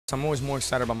I'm always more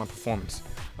excited about my performance.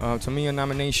 To me, a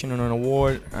nomination or an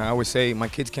award, I would say my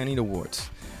kids can't eat awards.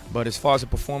 But as far as a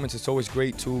performance, it's always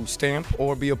great to stamp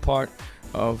or be a part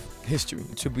of history.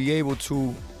 To be able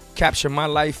to capture my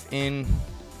life in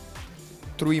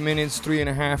 3 minutes,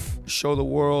 3.5, show the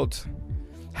world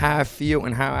how I feel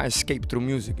and how I escape through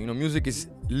music. You know, music is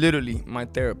literally my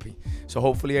therapy. So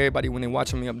hopefully everybody, when they're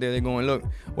watching me up there, they're going, look,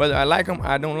 whether I like him,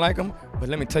 I don't like him, but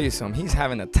let me tell you something, he's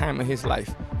having the time of his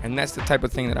life. And that's the type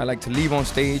of thing that I like to leave on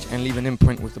stage and leave an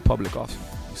imprint with the public also.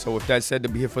 So with that said, to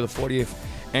be here for the 40th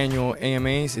annual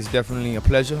AMAs is definitely a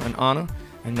pleasure, an honor,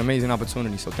 and an amazing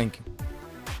opportunity, so thank you.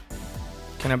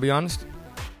 Can I be honest?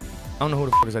 I don't know who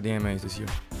the fuck is at the AMAs this year.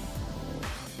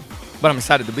 But I'm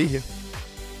excited to be here.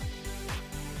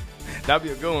 That'll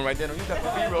be a good one right there. Don't use that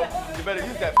for B-roll. You better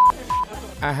use that.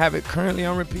 I have it currently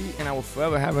on repeat, and I will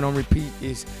forever have it on repeat,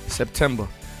 is September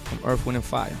from Earth, Wind &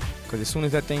 Fire. Because as soon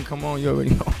as that thing come on, you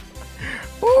already know.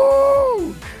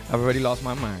 Woo! I've already lost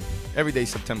my mind. Every day is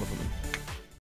September for me.